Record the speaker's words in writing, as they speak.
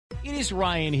It is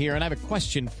Ryan here, and I have a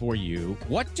question for you.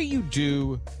 What do you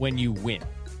do when you win?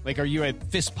 Like, are you a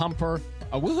fist pumper,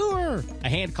 a woo-hooer, a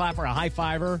hand clapper, a high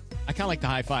fiver? I kind of like the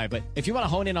high five, but if you want to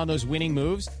hone in on those winning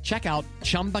moves, check out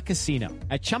Chumba Casino.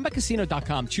 At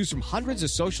ChumbaCasino.com, choose from hundreds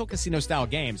of social casino-style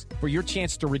games for your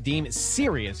chance to redeem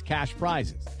serious cash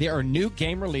prizes. There are new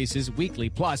game releases weekly,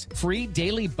 plus free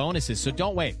daily bonuses. So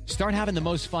don't wait. Start having the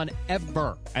most fun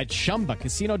ever at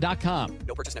ChumbaCasino.com.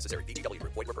 No purchase necessary. VGW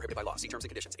Group. Void where prohibited by law. See terms and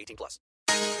conditions. 18+.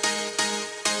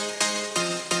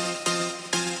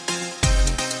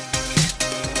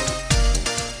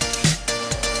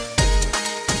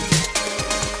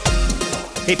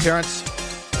 Hey parents,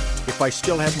 if I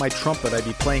still had my trumpet, I'd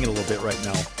be playing it a little bit right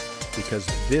now, because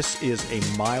this is a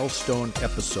milestone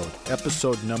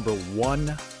episode number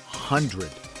 100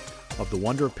 of the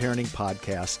Wonder of Parenting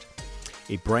podcast,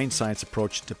 a brain science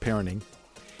approach to parenting.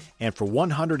 And for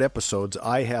 100 episodes,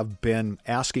 I have been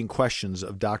asking questions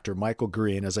of Dr. Michael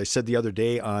Greene. And as I said the other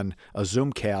day on a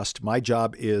Zoomcast, my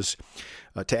job is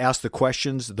to ask the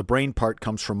questions. The brain part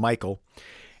comes from Michael.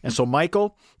 And so,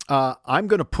 Michael, I'm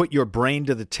going to put your brain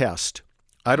to the test.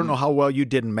 I don't know how well you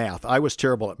did in math. I was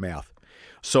terrible at math.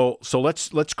 So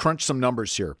let's crunch some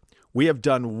numbers here. We have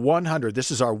done 100.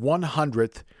 This is our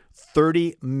 100th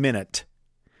 30-minute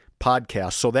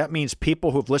podcast. So that means people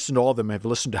who've listened to all of them have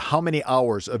listened to how many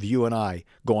hours of you and I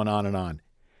going on and on?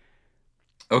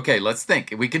 Okay, let's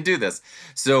think. We can do this.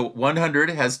 So 100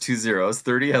 has 2 zeros,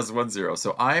 30 has 1 zero.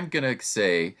 So I'm going to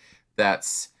say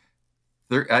that's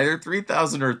either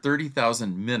 3,000 or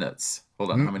 30,000 minutes.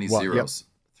 Hold on, how many zeros?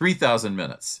 Yep. 3,000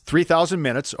 minutes. 3,000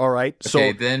 minutes, all right.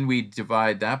 Okay, then we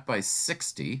divide that by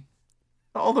 60.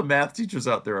 All the math teachers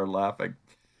out there are laughing.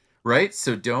 Right?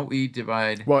 So don't we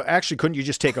divide... Well, actually, couldn't you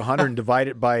just take 100 and divide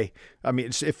it by... I mean,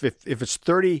 if it's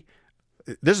 30...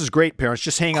 This is great, parents.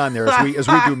 Just hang on there as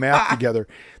we do math together.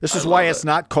 This is why it's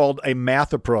not called a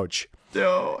math approach.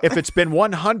 No. If it's been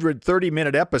 100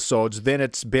 30-minute episodes, then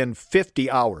it's been 50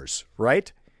 hours,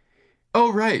 right?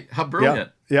 Oh, right. How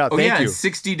brilliant. Yeah, thank you. And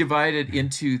 60 divided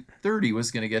into 30 was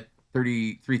going to get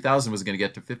 33,000 was going to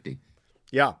get to 50.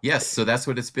 Yeah. Yes, so that's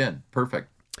what it's been. Perfect.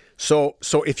 So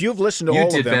if you've listened to all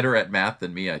of them... You did better at math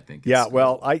than me, I think. Yeah,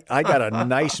 well, I got a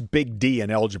nice big D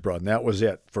in algebra, and that was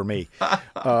it for me.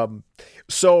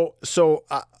 So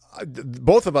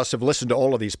both of us have listened to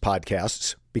all of these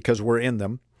podcasts because we're in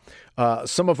them.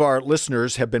 Some of our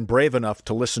listeners have been brave enough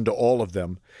to listen to all of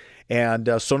them.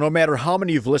 And so no matter how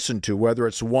many you've listened to, whether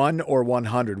it's 1 or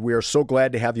 100, we are so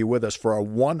glad to have you with us for our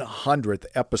 100th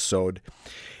episode.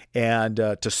 And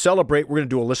to celebrate, we're going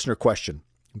to do a listener question,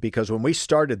 because when we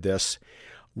started this,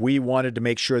 we wanted to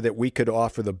make sure that we could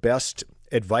offer the best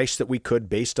advice that we could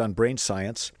based on brain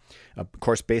science, of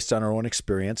course, based on our own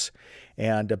experience,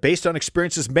 and based on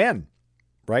experiences men,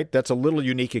 right? That's a little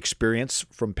unique experience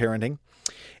from parenting.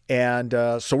 And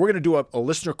so we're going to do a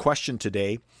listener question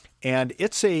today, and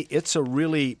it's a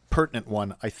really pertinent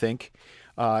one, I think.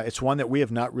 It's one that we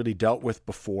have not really dealt with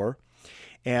before.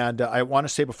 And I want to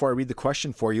say before I read the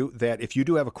question for you that if you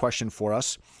do have a question for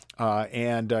us,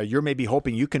 and you're maybe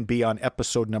hoping you can be on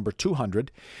episode number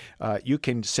 200, you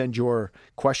can send your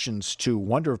questions to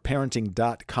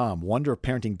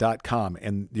wonderofparenting.com,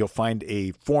 and you'll find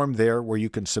a form there where you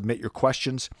can submit your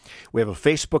questions. We have a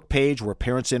Facebook page where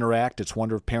parents interact. It's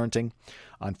Wonder of Parenting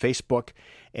on Facebook.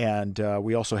 And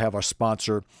we also have our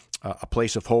sponsor, A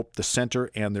Place of Hope, the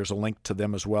Center, and there's a link to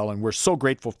them as well. And we're so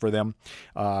grateful for them.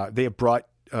 They have brought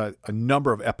a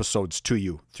number of episodes to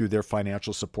you through their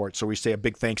financial support. So we say a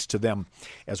big thanks to them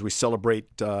as we celebrate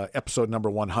episode number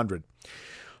 100.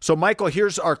 So, Michael,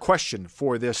 here's our question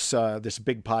for this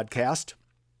big podcast.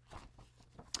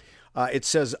 It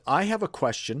says, I have a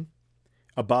question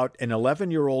about an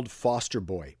 11-year-old foster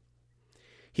boy.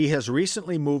 He has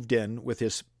recently moved in with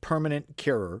his permanent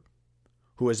carer,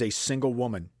 who is a single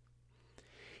woman.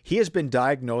 He has been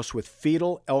diagnosed with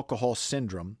fetal alcohol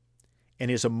syndrome, and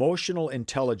his emotional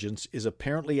intelligence is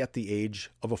apparently at the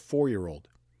age of a 4-year-old.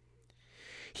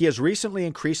 He has recently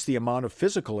increased the amount of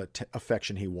physical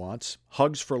affection he wants,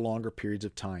 hugs for longer periods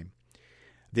of time.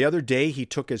 The other day, he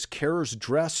took his carer's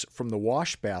dress from the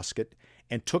wash basket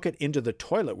and took it into the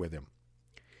toilet with him.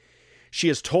 She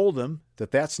has told him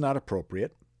that that's not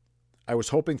appropriate. I was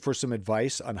hoping for some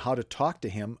advice on how to talk to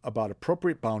him about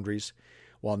appropriate boundaries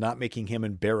while not making him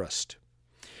embarrassed.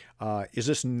 Is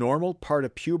this normal part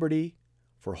of puberty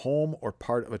for home or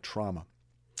part of a trauma?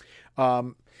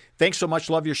 Thanks so much.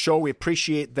 Love your show. We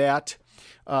appreciate that.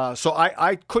 So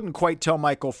I couldn't quite tell,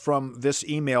 Michael, from this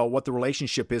email what the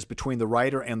relationship is between the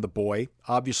writer and the boy.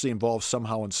 Obviously involved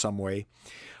somehow in some way.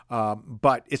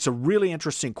 But it's a really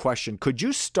interesting question. Could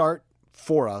you start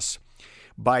for us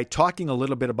by talking a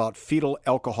little bit about fetal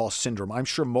alcohol syndrome. I'm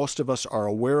sure most of us are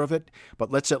aware of it,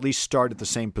 but let's at least start at the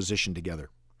same position together.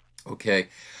 Okay.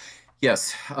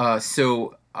 Yes.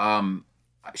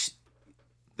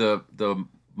 The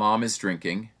mom is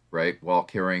drinking, right, while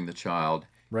carrying the child.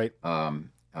 Right.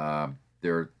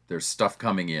 There's stuff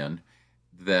coming in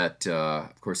that,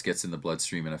 of course, gets in the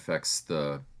bloodstream and affects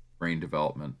the brain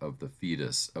development of the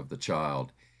fetus, of the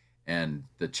child. And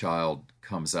the child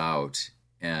comes out,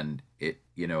 and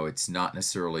it's not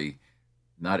necessarily,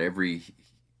 not every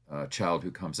child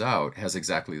who comes out has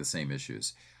exactly the same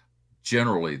issues.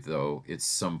 Generally, though, it's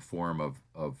some form of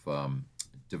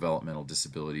developmental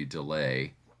disability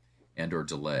delay or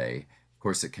delay. Of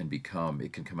course, it can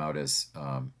come out as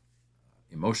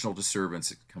emotional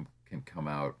disturbance. It can come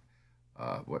out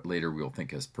what later we'll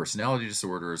think as personality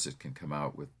disorders. It can come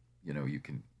out with,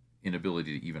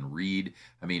 inability to even read.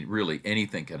 I mean, really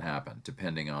anything can happen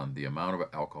depending on the amount of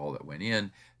alcohol that went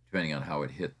in, depending on how it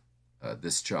hit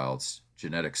this child's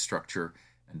genetic structure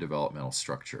and developmental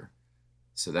structure.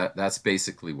 So that's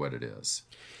basically what it is.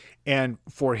 And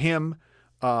for him,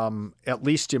 at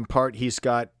least in part, he's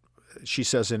got, she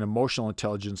says, an emotional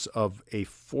intelligence of a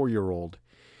 4-year-old.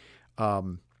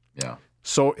 Yeah.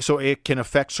 So it can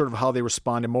affect sort of how they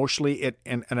respond emotionally.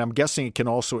 And I'm guessing it can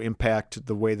also impact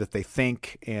the way that they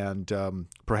think and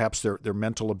perhaps their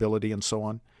mental ability and so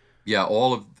on. Yeah,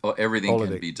 everything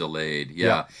can be delayed.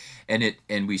 Yeah.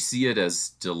 And we see it as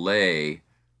delay,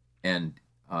 and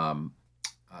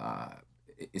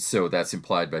so that's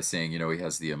implied by saying, he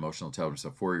has the emotional intelligence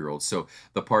of a 4-year-old. So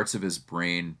the parts of his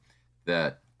brain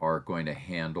that are going to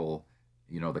handle,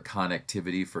 the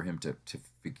connectivity for him to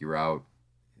figure out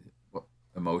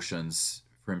emotions,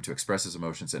 for him to express his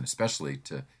emotions, and especially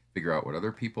to figure out what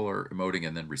other people are emoting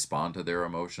and then respond to their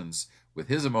emotions with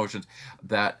his emotions,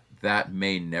 that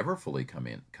may never fully come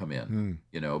in,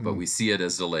 but we see it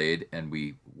as delayed, and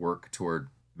we work toward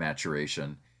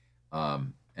maturation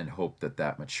and hope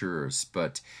that matures.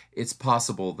 But it's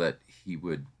possible that he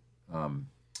would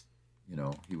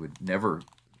never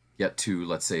get to,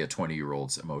 let's say, a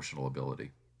 20-year-old's emotional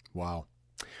ability. Wow.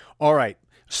 All right.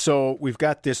 So we've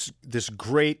got this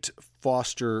great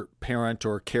foster parent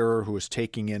or carer who is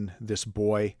taking in this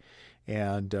boy.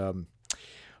 And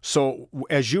so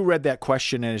as you read that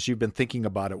question and as you've been thinking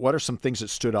about it, what are some things that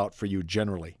stood out for you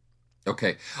generally?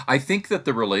 Okay. I think that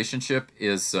the relationship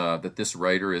is that this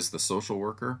writer is the social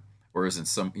worker, or is in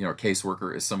some,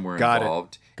 caseworker is somewhere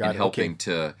involved in helping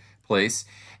to place.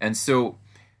 And so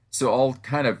I'll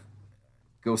kind of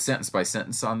go sentence by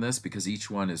sentence on this because each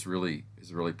one is really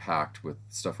packed with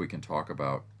stuff we can talk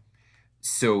about.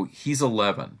 So he's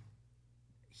 11.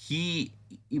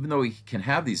 Even though he can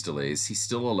have these delays, he's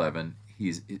still 11.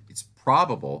 It's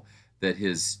probable that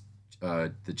his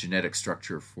the genetic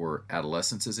structure for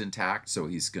adolescence is intact, so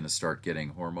he's going to start getting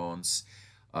hormones.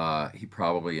 He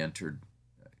probably entered,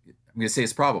 I'm going to say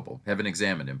it's probable, haven't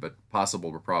examined him, but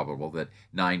possible or probable that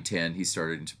 9, 10, he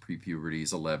started into pre-puberty.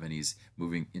 He's 11, he's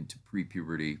moving into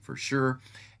pre-puberty for sure,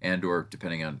 and or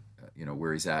depending on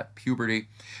where he's at, puberty.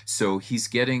 So he's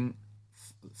getting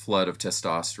flood of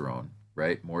testosterone,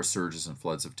 right? More surges and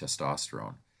floods of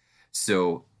testosterone.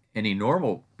 So any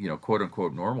normal, quote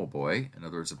unquote normal boy, in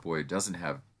other words, a boy who doesn't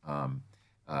have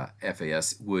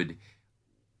FAS would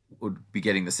be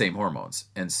getting the same hormones.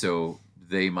 And so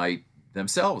they might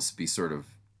themselves be sort of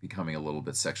becoming a little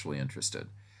bit sexually interested.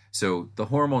 So the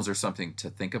hormones are something to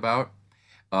think about.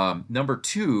 Number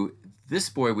 2, this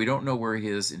boy, we don't know where he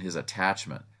is in his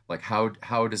attachment. Like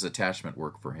how does attachment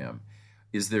work for him?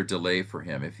 Is there delay for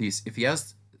him? If he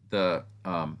has the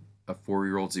a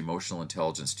 4-year-old's emotional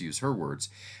intelligence, to use her words,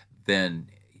 then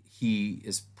he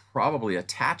is probably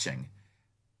attaching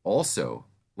also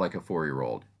like a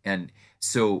 4-year-old. And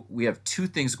so we have 2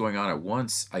 things going on at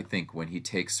once, I think, when he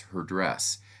takes her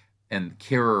dress. And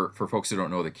carer, for folks who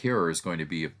don't know, the carer is going to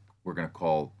be, we're going to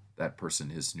call that person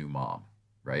his new mom,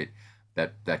 right?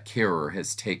 That carer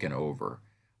has taken over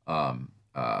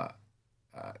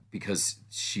because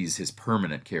she's his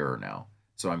permanent carer now.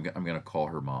 So I'm going to call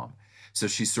her mom. So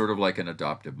she's sort of like an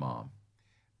adoptive mom.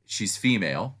 She's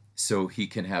female, so he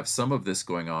can have some of this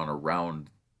going on around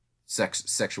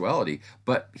sexuality,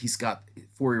 but he's got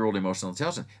 4-year-old emotional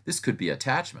intelligence. This could be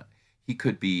attachment. He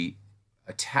could be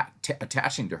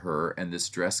attaching to her, and this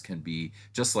dress can be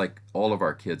just like all of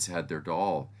our kids had their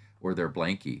doll or their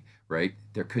blankie, right?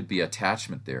 There could be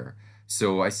attachment there.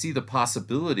 So I see the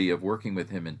possibility of working with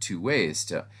him in 2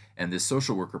 ways, and this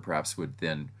social worker perhaps would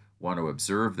then want to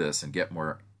observe this and get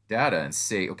more data and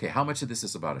say, okay, how much of this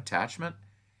is about attachment?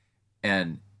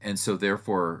 And so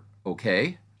therefore,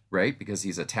 okay, right? Because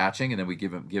he's attaching, and then we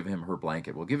give him her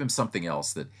blanket. We'll give him something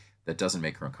else that that doesn't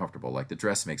make her uncomfortable. Like the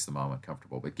dress makes the mom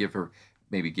uncomfortable, but give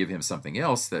him something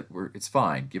else it's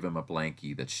fine. Give him a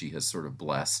blankie that she has sort of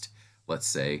blessed, let's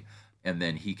say, and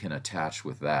then he can attach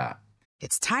with that.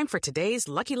 It's time for today's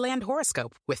Lucky Land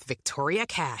horoscope with Victoria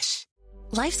Cash.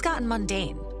 Life's gotten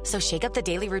mundane, so shake up the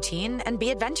daily routine and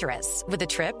be adventurous with a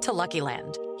trip to Lucky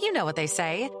Land. You know what they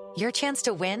say, your chance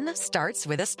to win starts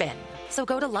with a spin. So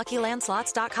go to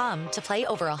LuckyLandSlots.com to play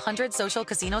over 100 social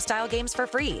casino-style games for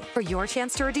free for your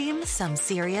chance to redeem some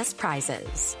serious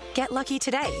prizes. Get lucky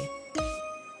today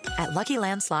at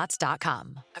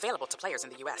LuckyLandSlots.com. Available to players in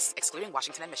the U.S., excluding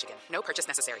Washington and Michigan. No purchase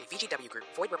necessary. VGW Group.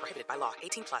 Void where prohibited by law.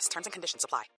 18+. Terms and conditions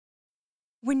apply.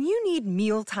 When you need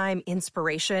mealtime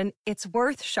inspiration, it's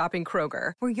worth shopping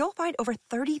Kroger, where you'll find over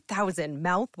 30,000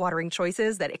 mouth-watering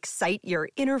choices that excite your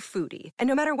inner foodie. And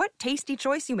no matter what tasty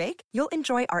choice you make, you'll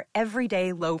enjoy our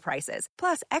everyday low prices,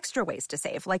 plus extra ways to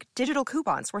save, like digital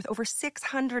coupons worth over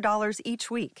 $600 each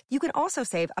week. You can also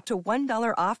save up to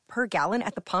 $1 off per gallon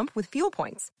at the pump with fuel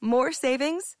points. More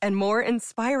savings and more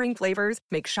inspiring flavors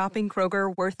make shopping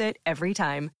Kroger worth it every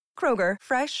time. Kroger,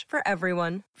 fresh for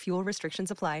everyone. Fuel restrictions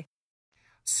apply.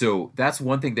 So that's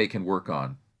one thing they can work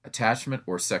on, attachment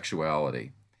or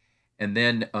sexuality. And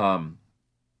then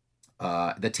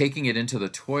the taking it into the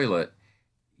toilet,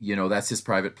 that's his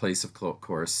private place, of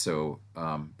course. So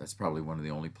that's probably one of the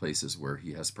only places where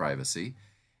he has privacy.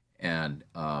 And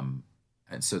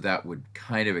so that would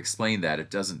kind of explain that. It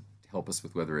doesn't help us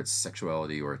with whether it's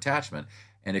sexuality or attachment,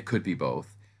 and it could be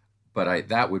both. But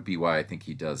that would be why I think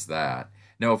he does that.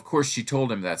 Now, of course, she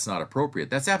told him that's not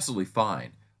appropriate. That's absolutely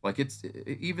fine. Like it's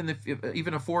even a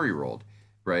 4-year-old,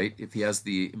 right? If he has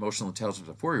the emotional intelligence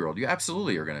of a 4-year-old, you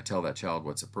absolutely are going to tell that child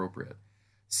what's appropriate.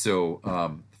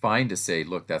 So fine to say,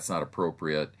 look, that's not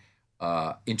appropriate.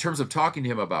 In terms of talking to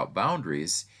him about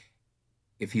boundaries,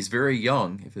 if he's very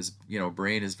young, if his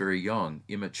brain is very young,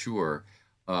 immature,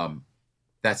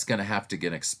 that's going to have to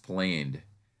get explained,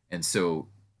 and it's going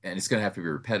to have to be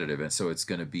repetitive, and so it's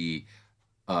going to be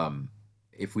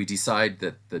if we decide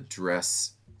that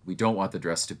we don't want the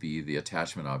dress to be the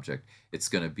attachment object, it's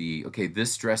going to be, okay,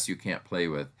 this dress you can't play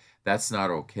with. That's not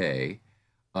okay.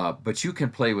 But you can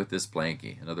play with this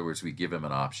blankie. In other words, we give him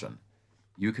an option.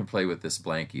 You can play with this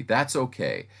blankie. That's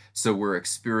okay. So we're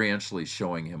experientially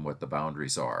showing him what the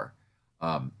boundaries are.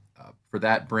 For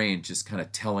that brain, just kind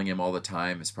of telling him all the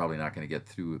time is probably not going to get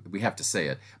through. We have to say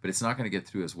it, but it's not going to get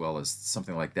through as well as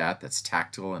something like that's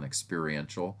tactile and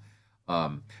experiential.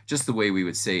 Just the way we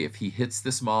would say, if he hits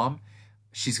this mom,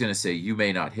 she's going to say, you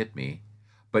may not hit me,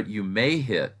 but you may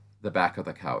hit the back of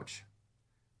the couch.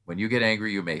 When you get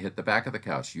angry, you may hit the back of the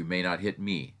couch. You may not hit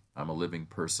me. I'm a living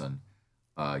person.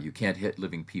 You can't hit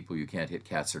living people. You can't hit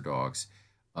cats or dogs.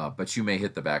 But you may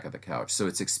hit the back of the couch. So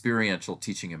it's experiential,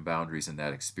 teaching him boundaries in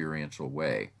that experiential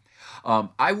way.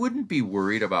 I wouldn't be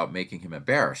worried about making him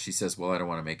embarrassed. She says, well, I don't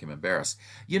want to make him embarrassed.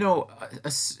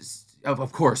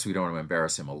 Of course, we don't want to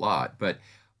embarrass him a lot, but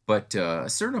a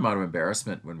certain amount of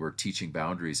embarrassment when we're teaching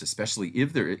boundaries, especially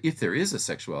if there is a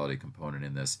sexuality component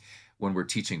in this, when we're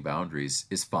teaching boundaries,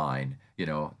 is fine.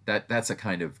 That's a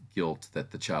kind of guilt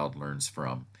that the child learns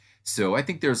from. So I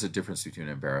think there's a difference between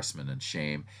embarrassment and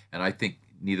shame, and I think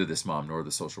neither this mom nor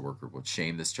the social worker would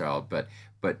shame this child, but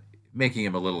making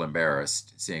him a little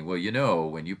embarrassed, saying, well,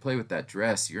 when you play with that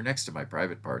dress, you're next to my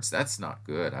private parts. That's not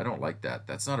good. I don't like that.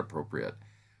 That's not appropriate.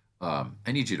 I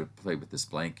need you to play with this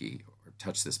blankie or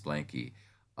touch this blankie.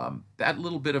 That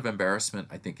little bit of embarrassment,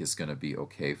 I think, is going to be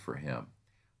okay for him.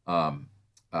 And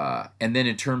then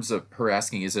in terms of her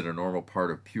asking, is it a normal part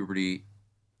of puberty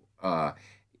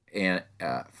and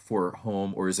for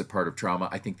home, or is it part of trauma?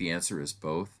 I think the answer is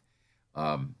both.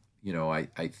 I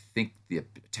think the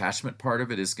attachment part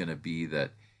of it is going to be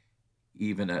that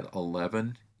even at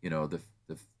 11,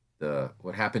 the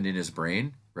what happened in his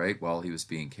brain, right, while he was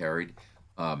being carried,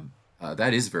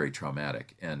 that is very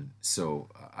traumatic. And so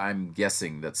I'm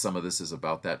guessing that some of this is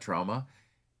about that trauma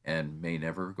and may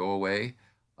never go away.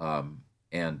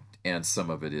 And some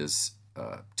of it is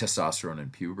testosterone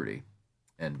and puberty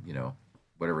and,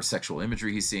 whatever sexual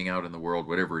imagery he's seeing out in the world,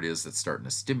 whatever it is that's starting to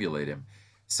stimulate him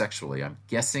sexually. I'm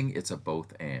guessing it's a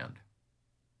both and.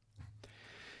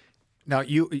 Now,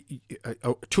 you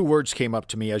two words came up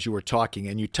to me as you were talking,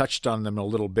 and you touched on them a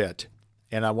little bit,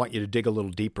 and I want you to dig a little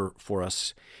deeper for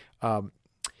us. And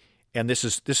this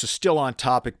is still on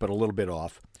topic, but a little bit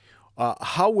off.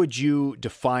 How would you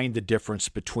define the difference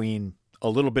between a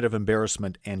little bit of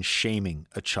embarrassment and shaming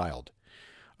a child?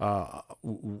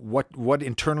 What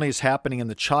internally is happening in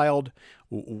the child?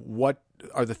 What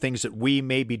are the things that we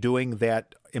may be doing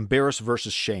that embarrass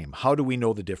versus shame? How do we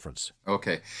know the difference?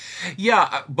 Okay.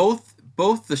 Yeah, both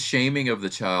both the shaming of the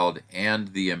child and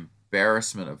the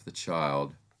embarrassment of the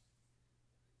child,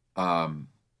 let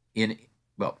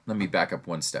me back up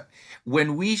one step.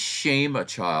 When we shame a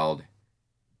child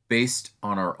based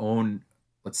on our own,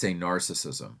 let's say,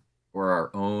 narcissism, or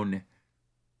our own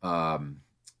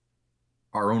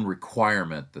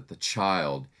requirement that the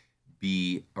child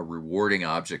be a rewarding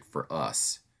object for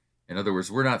us. In other words,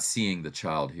 we're not seeing the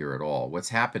child here at all. What's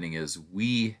happening is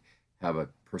we have a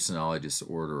personality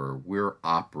disorder, or we're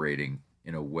operating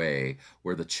in a way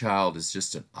where the child is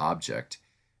just an object,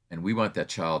 and we want that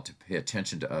child to pay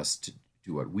attention to us, to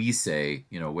do what we say,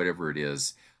 whatever it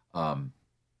is,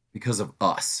 because of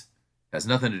us. It has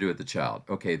nothing to do with the child.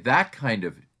 Okay, that kind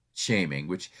of shaming,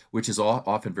 which is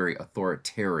often very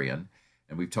authoritarian,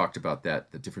 and we've talked about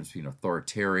that, the difference between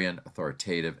authoritarian,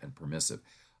 authoritative, and permissive.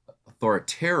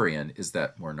 Authoritarian is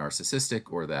that more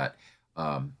narcissistic, or that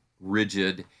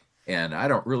rigid, and I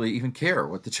don't really even care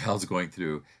what the child's going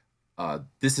through.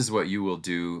 This is what you will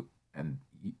do, and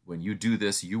when you do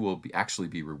this, you will actually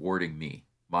be rewarding me,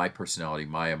 my personality,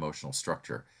 my emotional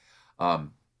structure.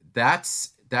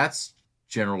 That's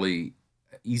generally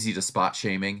easy to spot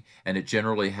shaming, and it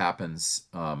generally happens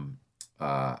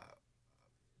by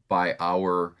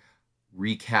our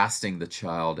recasting the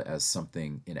child as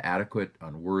something inadequate,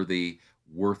 unworthy,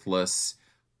 worthless,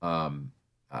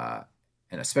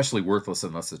 and especially worthless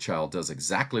unless the child does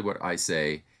exactly what I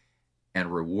say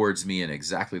and rewards me in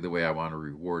exactly the way I want to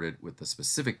reward it with the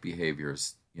specific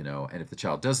behaviors, and if the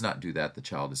child does not do that, the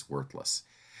child is worthless.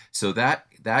 So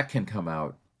that can come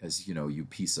out as, you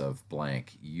piece of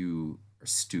blank, you are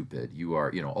stupid, you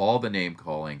are, all the name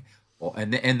calling,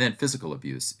 and then physical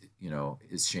abuse,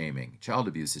 is shaming. Child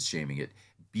abuse is shaming. It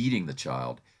beating the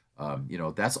child,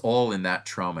 that's all in that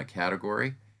trauma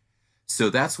category. So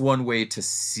that's one way to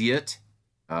see it,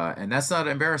 and that's not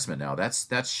embarrassment now.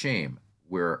 That's shame,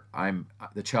 where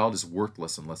the child is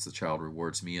worthless unless the child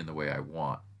rewards me in the way I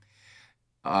want.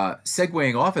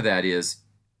 Segueing off of that is,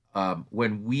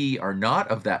 when we are not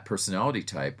of that personality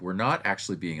type, we're not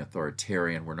actually being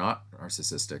authoritarian, we're not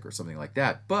narcissistic or something like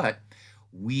that, but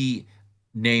we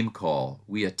name call,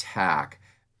 we attack,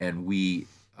 and we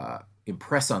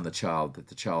impress on the child that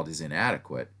the child is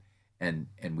inadequate. And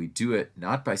we do it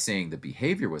not by saying the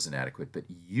behavior was inadequate, but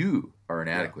you are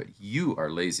inadequate, you are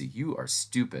lazy, you are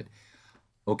stupid.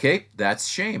 Okay, that's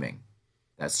shaming.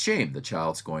 That's shame. The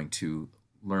child's going to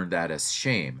learn that as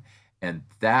shame. And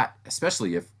that,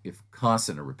 especially if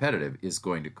constant or repetitive, is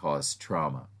going to cause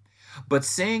trauma. But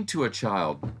saying to a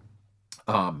child,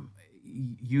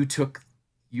 you took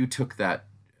that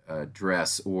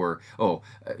dress, or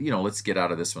let's get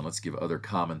out of this one. Let's give other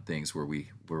common things where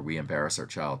we embarrass our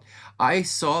child. I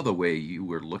saw the way you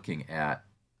were looking at.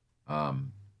 I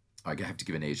have to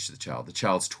give an age to the child. The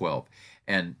child's 12,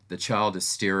 and the child is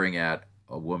staring at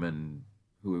a woman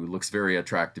who looks very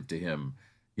attractive to him.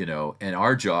 And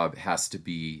our job has to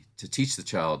be to teach the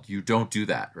child, you don't do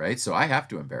that, right? So I have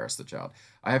to embarrass the child.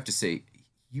 I have to say,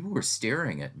 you were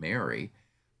staring at Mary,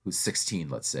 who's 16,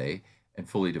 let's say, and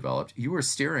fully developed. You were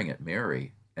staring at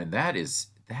Mary, and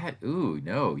ooh,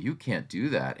 no, you can't do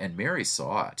that. And Mary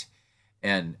saw it,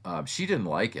 and she didn't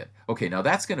like it. Okay, now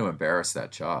that's going to embarrass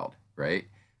that child, right?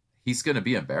 He's going to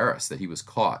be embarrassed that he was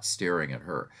caught staring at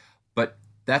her. But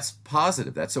that's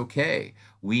positive. That's okay.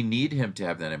 We need him to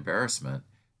have that embarrassment.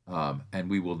 And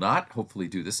we will not hopefully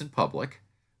do this in public,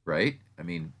 right? I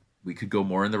mean, we could go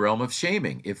more in the realm of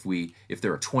shaming if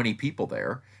there are 20 people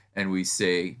there and we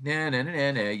say, nah,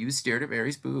 you stared at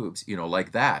Mary's boobs,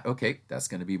 like that. Okay, that's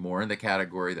going to be more in the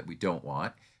category that we don't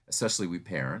want, especially we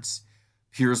parents.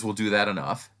 Peers will do that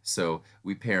enough. So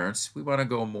we parents, we want to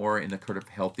go more in the kind of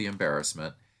healthy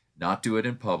embarrassment, not do it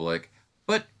in public,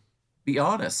 but be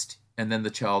honest. And then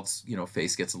the child's,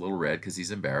 face gets a little red because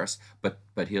he's embarrassed, but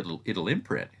it'll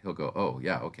imprint. He'll go, oh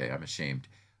yeah, okay, I'm ashamed.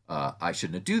 I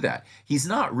shouldn't do that. He's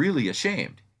not really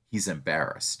ashamed. He's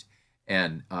embarrassed.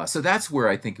 And so that's where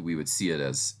I think we would see it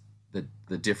as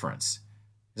the difference.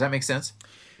 Does that make sense?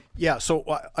 Yeah. So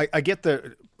I get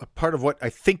the part of what I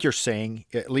think you're saying,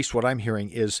 at least what I'm hearing,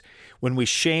 is when we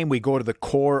shame, we go to the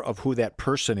core of who that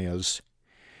person is.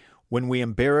 When we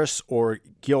embarrass or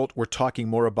guilt, we're talking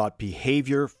more about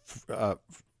behavior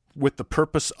with the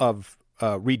purpose of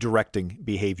redirecting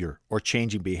behavior or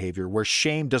changing behavior, where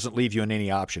shame doesn't leave you in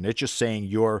any option. It's just saying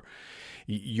you're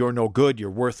no good, you're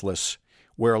worthless,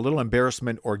 where a little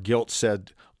embarrassment or guilt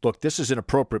said, look, this is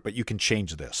inappropriate, but you can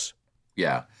change this.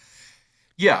 Yeah.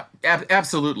 Yeah,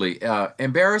 absolutely.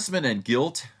 Embarrassment and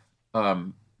guilt,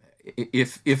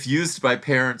 if used by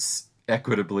parents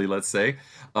equitably, let's say,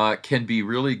 can be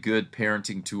really good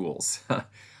parenting tools.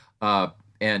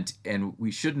 And we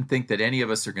shouldn't think that any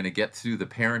of us are going to get through the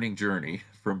parenting journey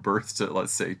from birth to,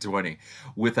 let's say, 20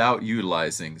 without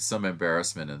utilizing some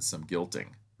embarrassment and some guilting,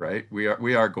 right? We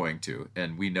are going to,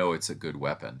 and we know it's a good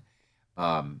weapon,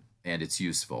 and it's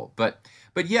useful. But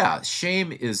yeah,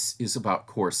 shame is about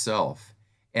core self,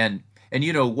 and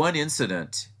one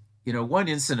incident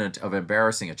of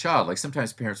embarrassing a child, like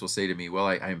sometimes parents will say to me, well,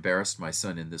 I embarrassed my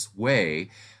son in this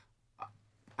way.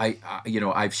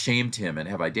 I've shamed him, and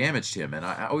have I damaged him? And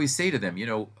I always say to them,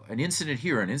 an incident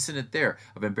here, an incident there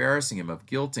of embarrassing him, of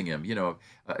guilting him,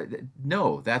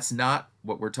 no, that's not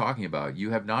what we're talking about.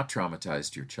 You have not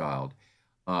traumatized your child.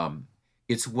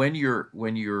 It's when you're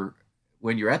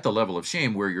at the level of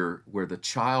shame where the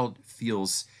child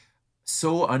feels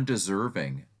so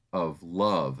undeserving of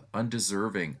love,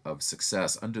 undeserving of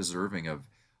success, undeserving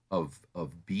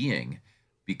of being,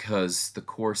 because the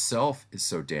core self is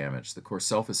so damaged, the core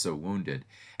self is so wounded.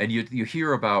 And you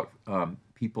hear about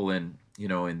people in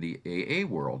the AA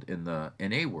world, in the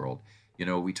NA world,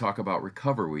 we talk about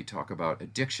recovery, we talk about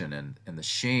addiction and the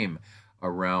shame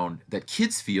around that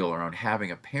kids feel around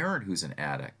having a parent who's an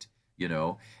addict,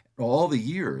 all the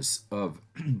years of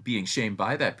being shamed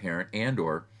by that parent and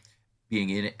or being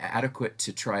inadequate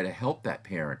to try to help that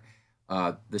parent,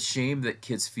 the shame that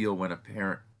kids feel when a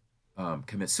parent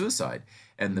commits suicide,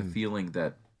 and the feeling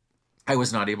that I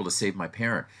was not able to save my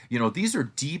parent. These are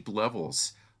deep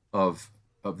levels of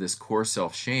this core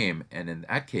self-shame, and in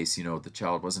that case, the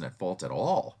child wasn't at fault at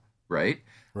all, right?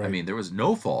 I mean, there was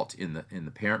no fault in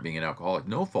the parent being an alcoholic,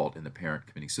 no fault in the parent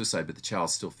committing suicide, but the child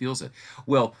still feels it.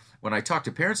 Well, when I talk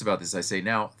to parents about this, I say,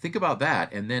 now think about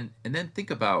that, and then think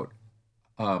about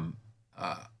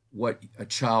what a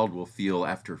child will feel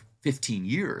after 15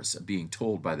 years of being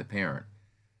told by the parent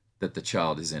that the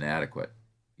child is inadequate.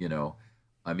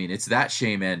 I mean, it's that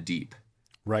shame and deep.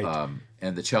 Right.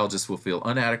 And the child just will feel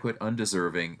inadequate,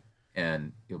 undeserving,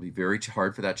 and it'll be very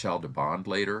hard for that child to bond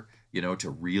later, to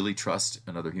really trust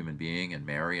another human being and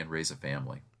marry and raise a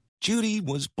family. Judy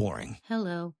was boring.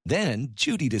 Hello. Then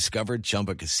Judy discovered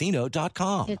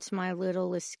ChumbaCasino.com. It's my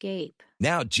little escape.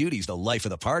 Now Judy's the life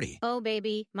of the party. Oh,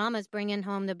 baby, mama's bringing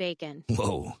home the bacon.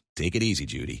 Whoa, take it easy,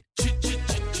 Judy.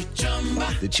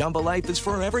 The Chumba life is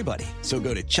for everybody. So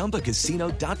go to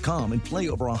ChumbaCasino.com and play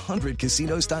over 100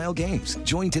 casino-style games.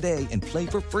 Join today and play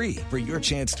for free for your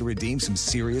chance to redeem some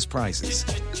serious prizes.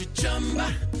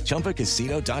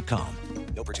 ChumbaCasino.com.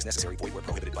 No purchase necessary. Void where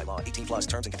prohibited by law. 18 plus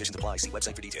terms and conditions apply. See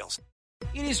website for details.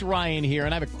 It is Ryan here,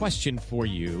 and I have a question for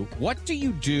you. What do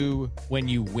you do when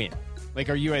you win? Like,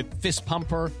 are you a fist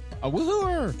pumper, a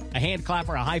woohooer, a hand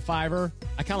clapper, a high fiver?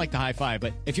 I kind of like the high five,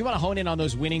 but if you want to hone in on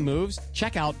those winning moves,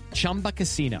 check out Chumba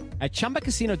Casino. At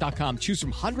ChumbaCasino.com, choose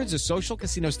from hundreds of social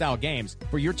casino-style games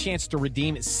for your chance to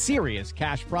redeem serious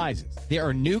cash prizes. There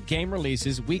are new game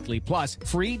releases weekly, plus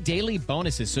free daily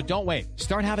bonuses, so don't wait.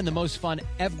 Start having the most fun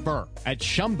ever at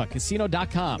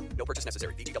ChumbaCasino.com. No purchase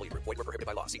necessary. VGW Group. Void where prohibited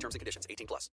by law. See terms and conditions. 18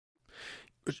 plus.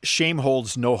 Shame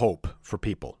holds no hope for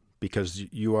people, because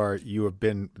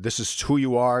this is who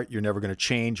you are. You're never going to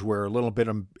change, where a little bit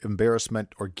of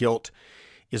embarrassment or guilt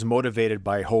is motivated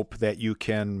by hope that you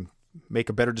can make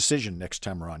a better decision next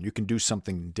time around. You can do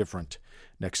something different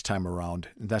next time around.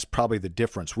 And that's probably the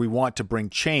difference. We want to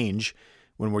bring change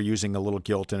when we're using a little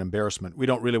guilt and embarrassment. We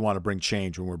don't really want to bring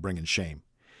change when we're bringing shame.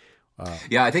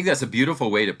 Yeah, I think that's a beautiful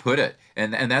way to put it.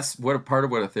 And that's part of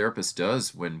what a therapist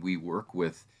does when we work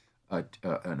with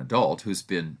an adult who's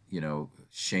been,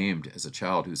 shamed as a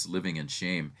child, who's living in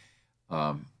shame.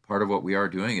 Part of what we are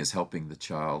doing is helping the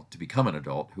child to become an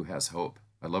adult who has hope.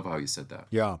 I love how you said that.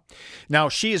 Yeah. Now,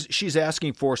 she's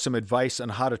asking for some advice on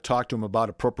how to talk to him about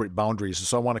appropriate boundaries.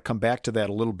 So I want to come back to that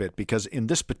a little bit, because in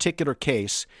this particular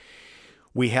case,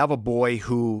 we have a boy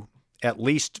who at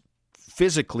least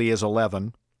physically is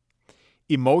 11,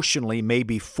 emotionally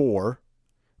maybe 4,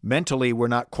 mentally we're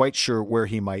not quite sure where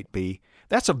he might be.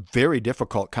 That's a very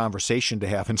difficult conversation to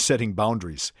have in setting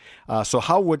boundaries. So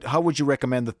how would you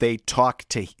recommend that they talk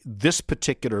to this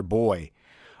particular boy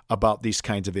about these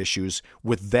kinds of issues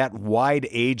with that wide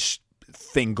age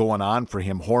thing going on for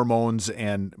him, hormones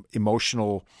and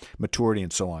emotional maturity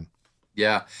and so on?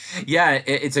 Yeah,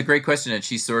 it's a great question, and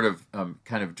she sort of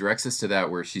kind of directs us to that,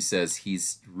 where she says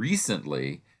he's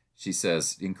recently,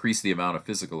 increased the amount of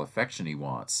physical affection he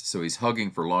wants. So he's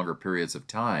hugging for longer periods of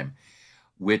time,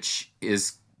 which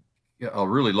is a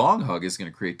really long hug is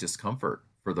going to create discomfort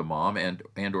for the mom and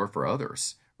or for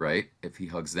others, right? If he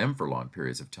hugs them for long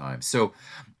periods of time. So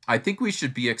I think we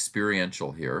should be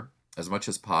experiential here as much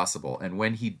as possible. And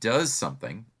when he does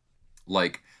something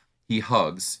like he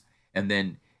hugs and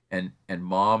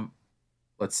mom,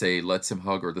 let's say, lets him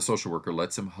hug, or the social worker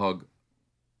lets him hug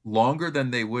longer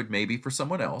than they would maybe for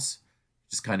someone else,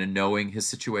 just kind of knowing his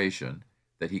situation,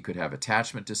 that he could have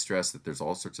attachment distress, that there's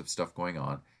all sorts of stuff going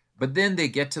on. But then they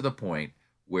get to the point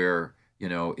where,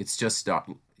 it's just not,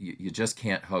 you just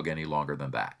can't hug any longer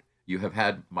than that. You have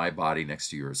had my body next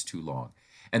to yours too long.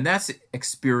 And that's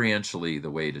experientially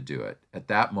the way to do it at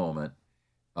that moment.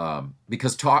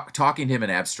 Because talking to him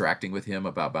and abstracting with him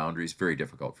about boundaries, very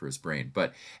difficult for his brain.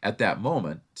 But at that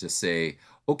moment, to say,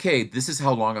 okay, this is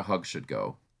how long a hug should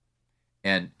go,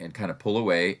 and kind of pull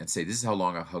away and say, this is how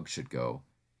long a hug should go.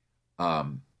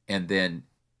 And then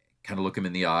kind of look him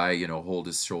in the eye, hold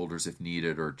his shoulders if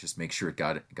needed, or just make sure it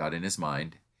got in his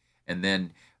mind. And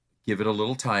then give it a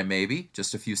little time, maybe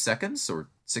just a few seconds or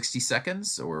 60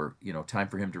 seconds, or, time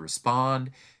for him to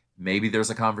respond. Maybe there's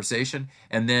a conversation,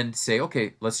 and then say,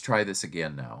 okay, let's try this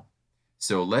again now.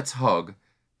 So let's hug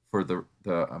for the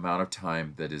amount of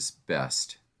time that is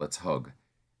best. Let's hug.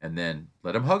 And then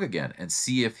let him hug again and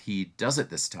see if he does it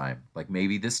this time. Like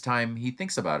maybe this time he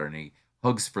thinks about it and he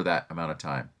hugs for that amount of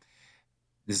time.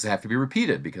 This has to be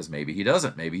repeated because maybe he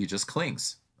doesn't. Maybe he just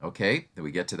clings. Okay, then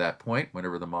we get to that point.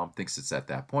 Whenever the mom thinks it's at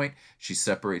that point, she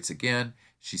separates again.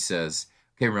 She says,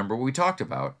 okay, remember what we talked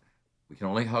about. We can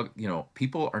only hug,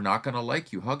 people are not going to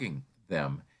like you hugging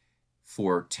them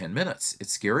for 10 minutes.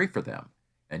 It's scary for them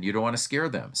and you don't want to scare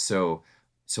them. So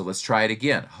let's try it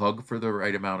again. Hug for the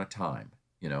right amount of time,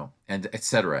 and et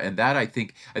cetera. And that I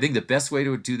think the best way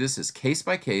to do this is case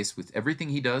by case with everything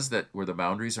he does where the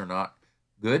boundaries are not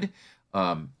good.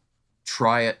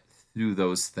 Try it through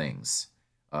those things.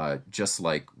 Just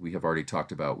like we have already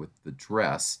talked about with the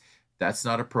dress, that's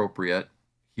not appropriate.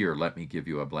 Here, let me give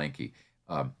you a blankie.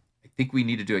 I think we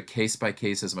need to do it case by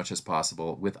case as much as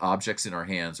possible with objects in our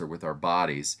hands or with our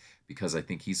bodies, because I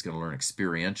think he's going to learn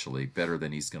experientially better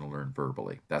than he's going to learn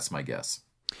verbally. That's my guess.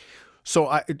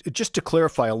 So just to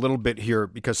clarify a little bit here,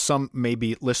 because some may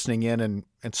be listening in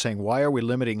and saying, why are we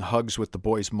limiting hugs with the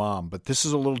boy's mom? But this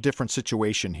is a little different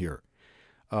situation here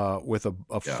with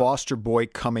a foster boy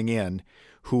coming in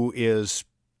who is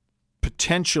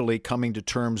potentially coming to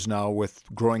terms now with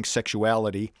growing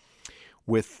sexuality,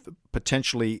 with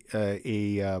potentially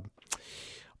a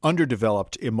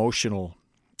underdeveloped emotional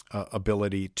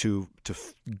ability to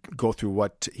go through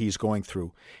what he's going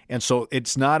through. And so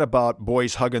it's not about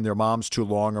boys hugging their moms too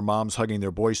long or moms hugging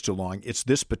their boys too long. It's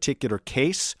this particular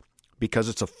case, because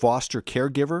it's a foster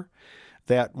caregiver,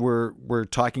 that we're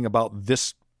talking about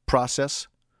this process.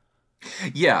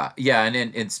 Yeah,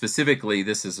 and specifically,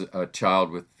 this is a child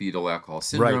with fetal alcohol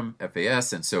syndrome, right.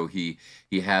 FAS, and so he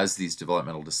has these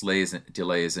developmental delays,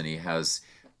 and he has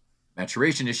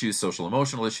maturation issues, social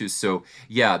emotional issues. So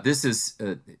yeah, this is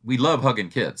we love hugging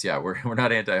kids. Yeah, we're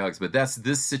not anti-hugs, but that's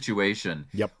this situation.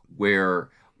 Yep.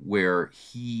 where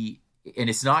he, and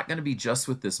it's not going to be just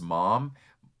with this mom.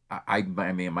 I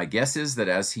mean, my guess is that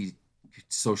as he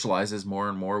socializes more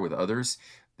and more with others,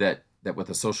 that what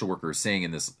the social worker is saying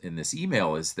in this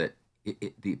email is that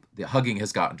the hugging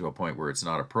has gotten to a point where it's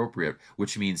not appropriate,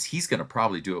 which means he's going to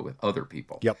probably do it with other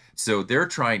people. Yep. So they're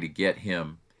trying to get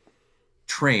him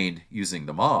trained using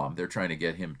the mom. They're trying to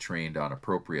get him trained on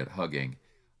appropriate hugging.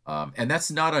 And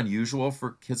that's not unusual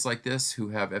for kids like this who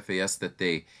have FAS, that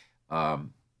they,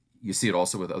 you see it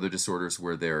also with other disorders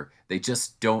where they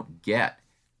just don't get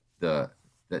that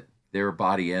their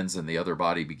body ends and the other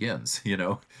body begins,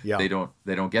 Yeah. They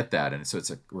don't get that. And so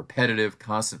it's a repetitive,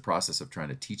 constant process of trying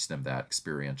to teach them that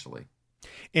experientially.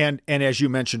 And as you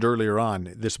mentioned earlier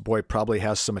on, this boy probably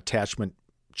has some attachment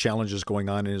challenges going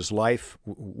on in his life.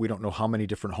 We don't know how many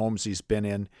different homes he's been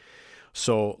in.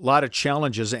 So a lot of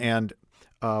challenges. And,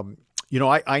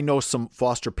 I know some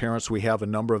foster parents. We have a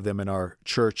number of them in our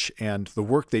church, and the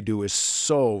work they do is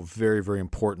so very, very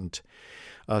important.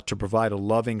 To provide a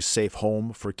loving, safe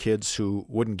home for kids who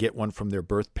wouldn't get one from their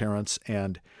birth parents,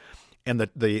 and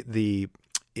the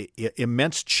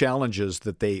immense challenges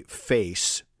that they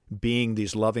face being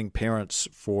these loving parents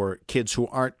for kids who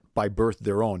aren't by birth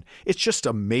their own. It's just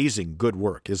amazing good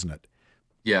work, isn't it?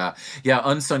 Yeah,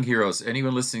 unsung heroes.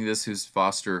 Anyone listening to this who's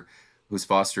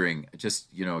fostering, just,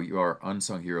 you are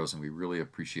unsung heroes, and we really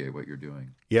appreciate what you're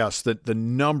doing. Yes, the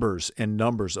numbers and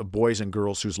numbers of boys and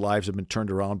girls whose lives have been turned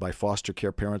around by foster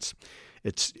care parents,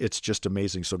 it's just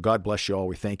amazing. So God bless you all.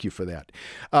 We thank you for that.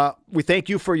 We thank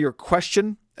you for your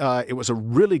question. It was a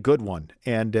really good one,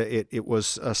 and it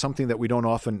was something that we don't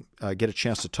often get a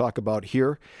chance to talk about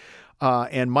here.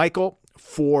 And Michael,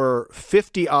 for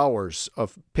 50 hours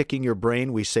of picking your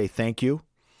brain, we say thank you.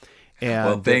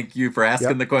 And thank you for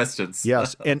asking the questions.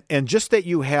 Yes, and just that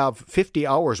you have 50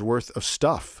 hours worth of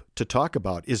stuff to talk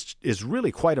about is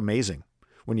really quite amazing.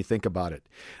 when you think about it.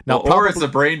 Now, or it's a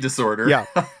brain disorder. Yeah.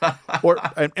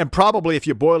 And probably if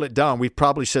you boil it down, we've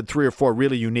probably said 3 or 4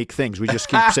 really unique things. We just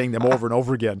keep saying them over and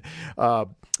over again.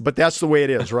 But that's the way it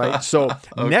is, right? So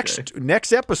Okay.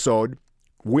 next episode,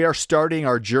 we are starting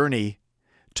our journey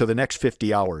to the next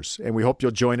 50 hours. And we hope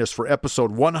you'll join us for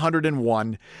episode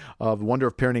 101 of the Wonder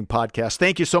of Parenting podcast.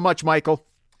 Thank you so much, Michael.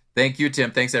 Thank you,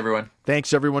 Tim. Thanks, everyone.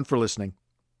 Thanks, everyone, for listening.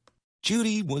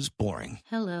 Judy was boring.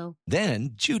 Hello.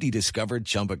 Then Judy discovered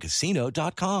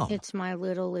ChumbaCasino.com. It's my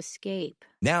little escape.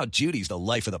 Now Judy's the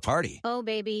life of the party. Oh,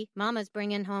 baby, mama's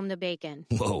bringing home the bacon.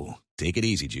 Whoa, take it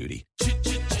easy, Judy.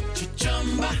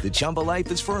 The Chumba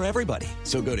life is for everybody.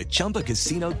 So go to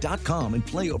ChumbaCasino.com and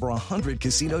play over 100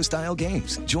 casino-style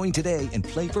games. Join today and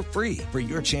play for free for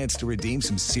your chance to redeem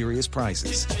some serious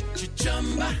prizes.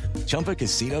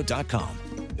 ChumbaCasino.com.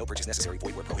 No purchase necessary.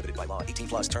 Void where prohibited by law. 18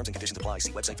 plus terms and conditions apply.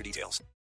 See website for details.